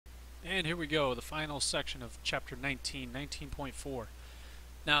And here we go, the final section of chapter 19, 19.4.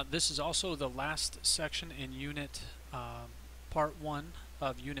 Now this is also the last section in unit part 1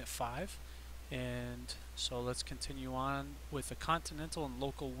 of unit 5. And so let's continue on with the continental and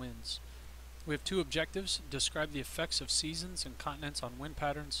local winds. We have two objectives: describe the effects of seasons and continents on wind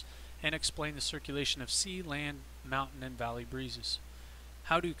patterns, and explain the circulation of sea, land, mountain, and valley breezes.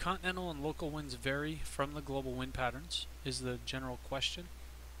 How do continental and local winds vary from the global wind patterns is the general question.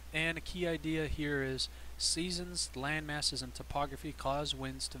 And a key idea here is seasons, land masses, and topography cause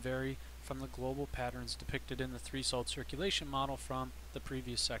winds to vary from the global patterns depicted in the three-fold circulation model from the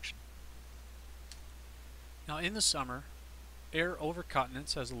previous section. Now in the summer, air over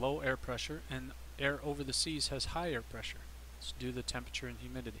continents has low air pressure and air over the seas has high air pressure. It's due to the temperature and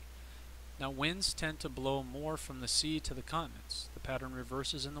humidity. Now winds tend to blow more from the sea to the continents. The pattern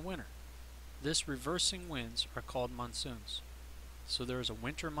reverses in the winter. This reversing winds are called monsoons. So there is a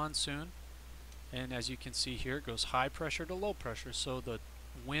winter monsoon, and as you can see here, it goes high pressure to low pressure, so the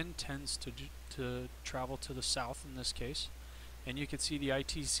wind tends to travel to the south in this case, and you can see the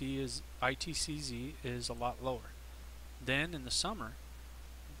ITCZ is a lot lower. Then in the summer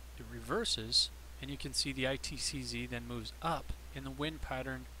it reverses, and you can see the ITCZ then moves up, and the wind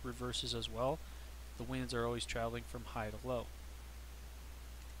pattern reverses as well. The winds are always traveling from high to low.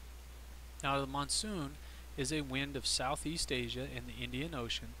 Now the monsoon is a wind of Southeast Asia and the Indian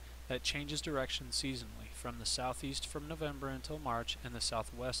Ocean that changes direction seasonally, from the southeast from November until March and the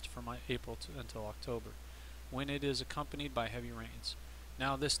southwest from April until October, when it is accompanied by heavy rains.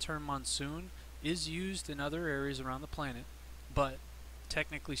 Now this term monsoon is used in other areas around the planet, but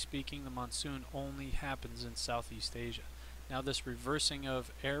technically speaking the monsoon only happens in Southeast Asia. Now this reversing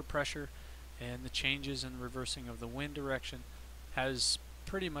of air pressure and the changes in reversing of the wind direction has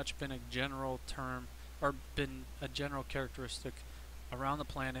pretty much been a general term, or been a general characteristic around the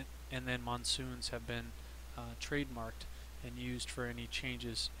planet, and then monsoons have been trademarked and used for any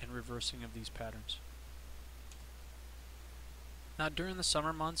changes and reversing of these patterns. Now during the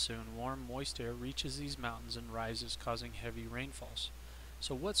summer monsoon, warm moist air reaches these mountains and rises, causing heavy rainfalls.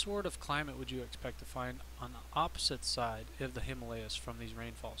 So what sort of climate would you expect to find on the opposite side of the Himalayas from these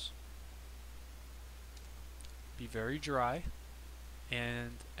rainfalls? Be very dry.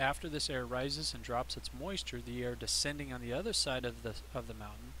 And after this air rises and drops its moisture, the air descending on the other side of the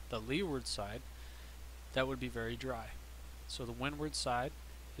mountain, the leeward side, that would be very dry. So the windward side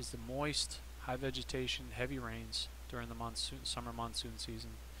is the moist, high vegetation, heavy rains during the summer monsoon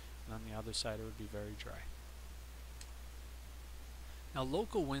season, and on the other side it would be very dry. Now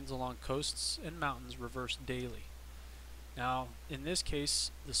local winds along coasts and mountains reverse daily. Now in this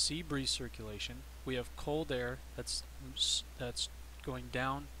case, the sea breeze circulation, we have cold air that's going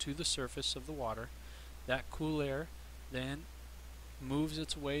down to the surface of the water. That cool air then moves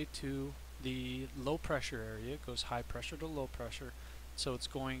its way to the low pressure area. It goes high pressure to low pressure, so it's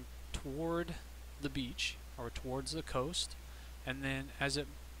going toward the beach or towards the coast, and then as it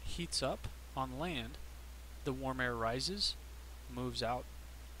heats up on land, the warm air rises, moves out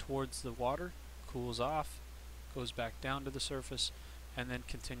towards the water, cools off, goes back down to the surface, and then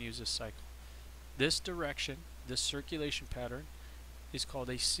continues this cycle. This direction, this circulation pattern, is called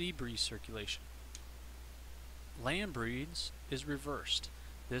a sea breeze circulation. Land breeze is reversed.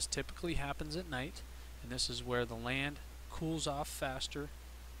 This typically happens at night, and this is where the land cools off faster,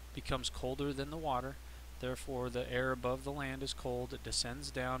 becomes colder than the water. Therefore the air above the land is cold. It descends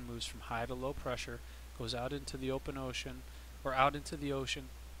down, moves from high to low pressure, goes out into the open ocean, or out into the ocean,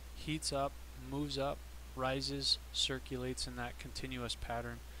 heats up, moves up, rises, circulates in that continuous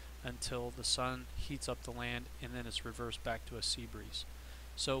pattern until the sun heats up the land, and then it's reversed back to a sea breeze.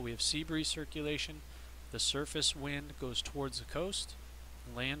 So we have sea breeze circulation, the surface wind goes towards the coast,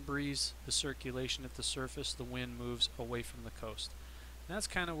 land breeze, the circulation at the surface, the wind moves away from the coast. And that's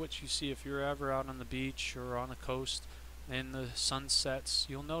kind of what you see if you're ever out on the beach or on the coast and the sun sets.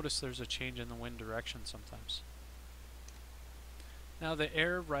 You'll notice there's a change in the wind direction sometimes. Now the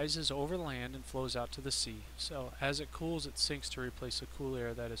air rises over land and flows out to the sea. So as it cools, it sinks to replace the cool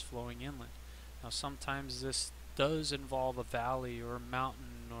air that is flowing inland. Now sometimes this does involve a valley or a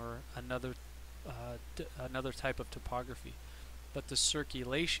mountain or another type of topography, but the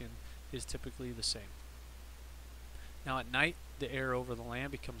circulation is typically the same. Now at night, the air over the land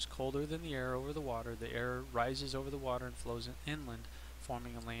becomes colder than the air over the water. The air rises over the water and flows inland,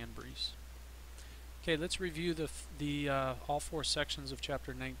 forming a land breeze. Okay, let's review all four sections of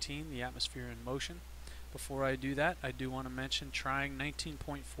chapter 19, the atmosphere in motion. Before I do that, I do want to mention trying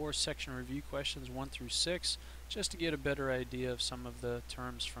 19.4 section review questions 1 through 6, just to get a better idea of some of the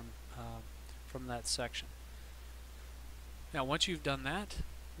terms from that section. Now once you've done that,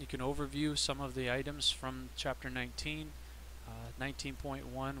 You can overview some of the items from Chapter 19.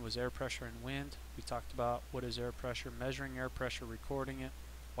 19.1 was air pressure and wind. We talked about what is air pressure, measuring air pressure, recording it,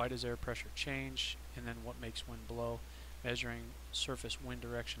 why does air pressure change, and then what makes wind blow, measuring surface wind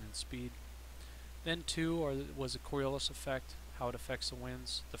direction and speed. Then 2 was the Coriolis effect, how it affects the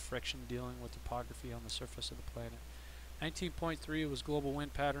winds, the friction dealing with topography on the surface of the planet. 19.3 was global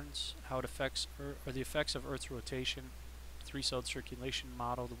wind patterns, how it affects or the effects of Earth's rotation, three-celled circulation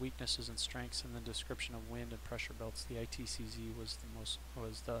model, the weaknesses and strengths, and the description of wind and pressure belts. The ITCZ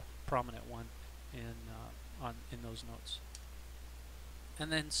was the prominent one in those notes.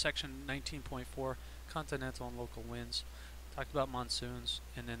 And then section 19.4, continental and local winds, talked about monsoons,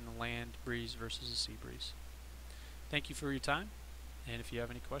 and then the land breeze versus the sea breeze. Thank you for your time, and if you have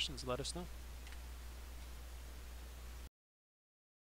any questions, let us know.